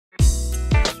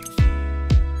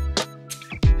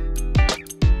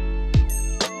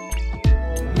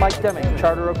Mike Demick,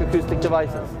 Charter Oak Acoustic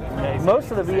Devices.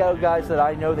 Most of the VO guys that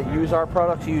I know that use our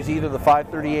products use either the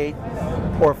 538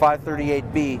 or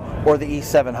 538B or the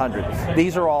E700.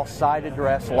 These are all side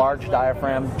address, large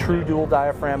diaphragm, true dual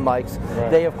diaphragm mics.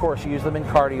 They of course use them in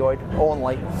cardioid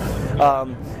only.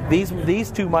 These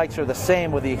two mics are the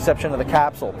same with the exception of the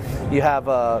capsule. You have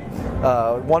a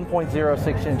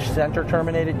 1.06 inch center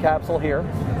terminated capsule here,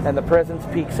 and the presence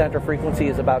peak center frequency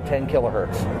is about 10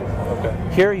 kilohertz. Okay.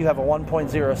 Here you have a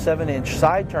 1.07 inch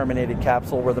side terminated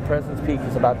capsule where the presence peak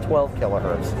is about 12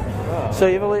 kilohertz. Wow. So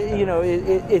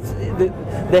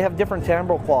they have different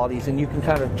timbral qualities, and you can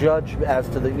kind of judge as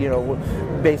to the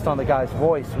based on the guy's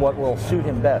voice what will suit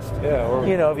him best. Yeah, or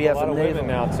if he has some women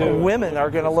now too. Women are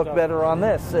going to look better on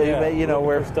this. Yeah,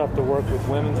 where stuff to work with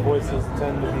women's voices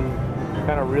tend to be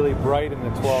kind of really bright in the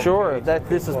 12. Sure,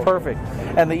 this is perfect.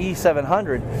 And the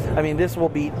E700, I mean, this will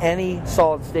beat any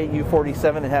solid state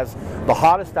U47. It has the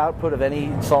hottest output of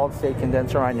any solid state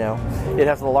condenser I know. It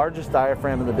has the largest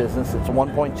diaphragm in the business. It's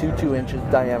 1.22 inches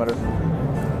diameter.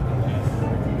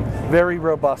 Very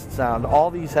robust sound. All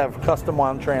these have custom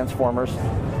wound transformers.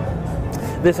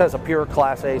 This has a pure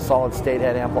Class A solid state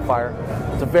head amplifier.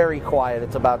 It's very quiet.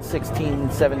 It's about 16,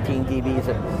 17 dBs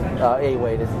at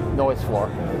A-weighted noise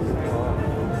floor.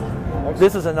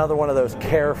 This is another one of those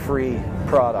carefree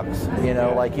products,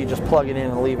 like you just plug it in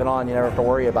and leave it on, you never have to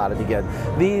worry about it again.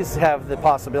 These have the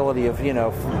possibility of,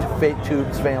 fake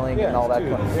tubes failing and all that.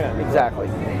 Exactly.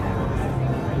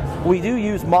 We do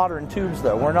use modern tubes,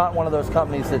 though. We're not one of those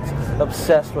companies that's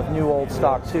obsessed with new old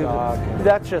stock tubes.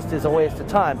 That just is a waste of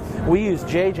time. We use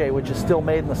JJ, which is still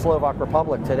made in the Slovak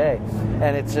Republic today.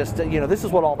 And it's just, this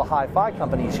is what all the hi-fi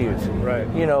companies use. Right.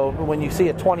 When you see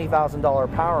a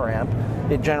 $20,000 power amp,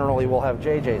 it generally will have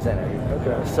JJs in it.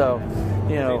 Okay. So,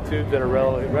 tubes that are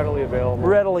readily available.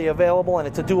 Readily available, and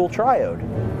it's a dual triode.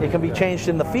 It can be changed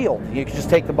in the field. You can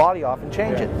just take the body off and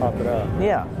change it. Pop it out.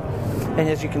 Yeah. And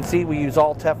as you can see, we use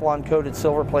all Teflon coated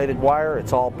silver plated wire.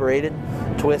 It's all braided,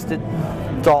 twisted.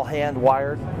 It's all hand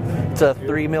wired. It's a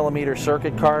 3mm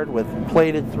circuit card with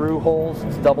plated through holes.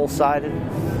 It's double sided.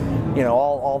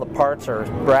 All the parts are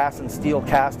brass and steel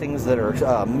castings that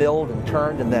are milled and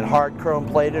turned and then hard chrome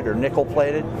plated or nickel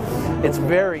plated. It's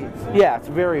very,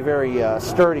 very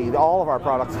sturdy. All of our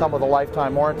products come with a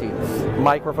lifetime warranty,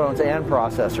 microphones and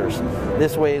processors.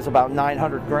 This weighs about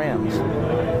 900 grams.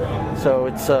 So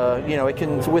it's, it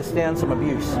can withstand some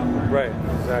abuse. Right,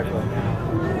 exactly.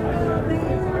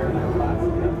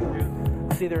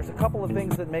 See, there's a couple of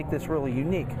things that make this really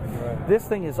unique. Right. This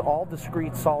thing is all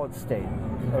discrete solid state.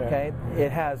 Okay,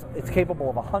 it's capable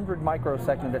of 100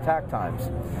 microsecond attack times.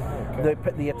 Okay.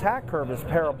 The attack curve is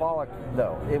parabolic,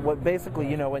 though.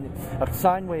 Basically, when a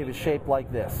sine wave is shaped like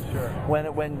this, sure.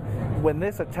 When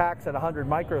this attacks at 100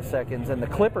 microseconds and the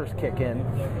clippers kick in,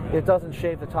 it doesn't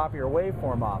shave the top of your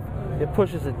waveform off. It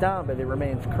pushes it down, but it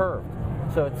remains curved.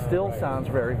 So it still sounds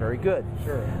very, very good.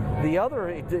 Sure. The other,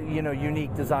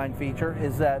 unique design feature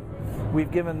is that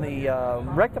we've given the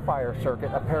rectifier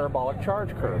circuit a parabolic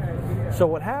charge curve. So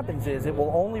what happens is it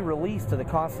will only release to the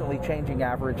constantly changing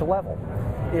average level.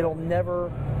 It'll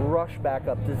never rush back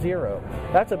up to zero.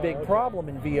 That's a big problem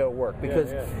in VO work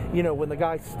because, when the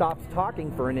guy stops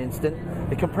talking for an instant,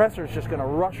 the compressor is just going to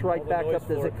rush right back up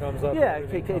to zero. Yeah,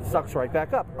 it sucks right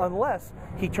back up, unless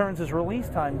he turns his release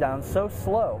time down so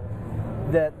slow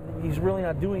that he's really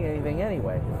not doing anything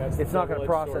anyway. It's not going to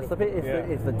process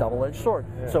it's the double-edged sword.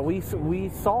 Yeah. So we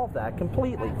solve that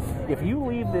completely. If you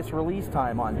leave this release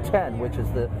time on 10, which is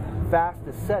the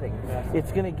fastest setting,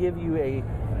 it's going to give you a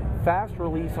fast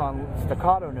release on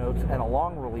staccato notes and a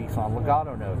long release on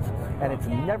legato notes, and it's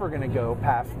never going to go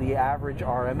past the average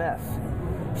RMS.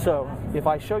 So if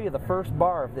I show you the first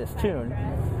bar of this tune,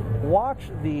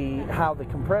 watch how the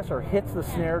compressor hits the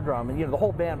snare drum, and the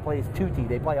whole band plays tutti.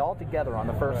 They play all together on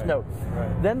the first note.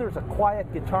 Right. Then there's a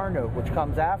quiet guitar note which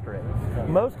comes after it. Okay.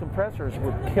 Most compressors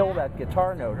would kill that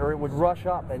guitar note, or it would rush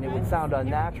up and it would sound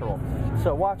unnatural.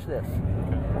 So watch this.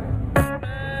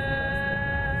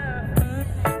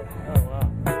 Oh wow!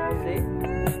 See,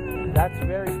 that's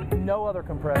no other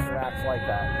compressor acts like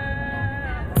that.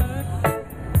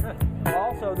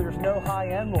 Also, there's no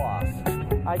high-end loss.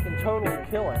 I can totally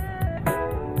kill it.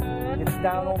 It's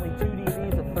down only 2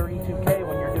 dBs at 32K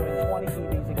when you're doing 20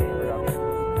 dBs of gain reduction. Oh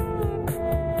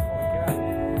my God.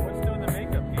 What's doing the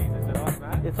makeup gain? Is it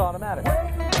automatic? It's automatic.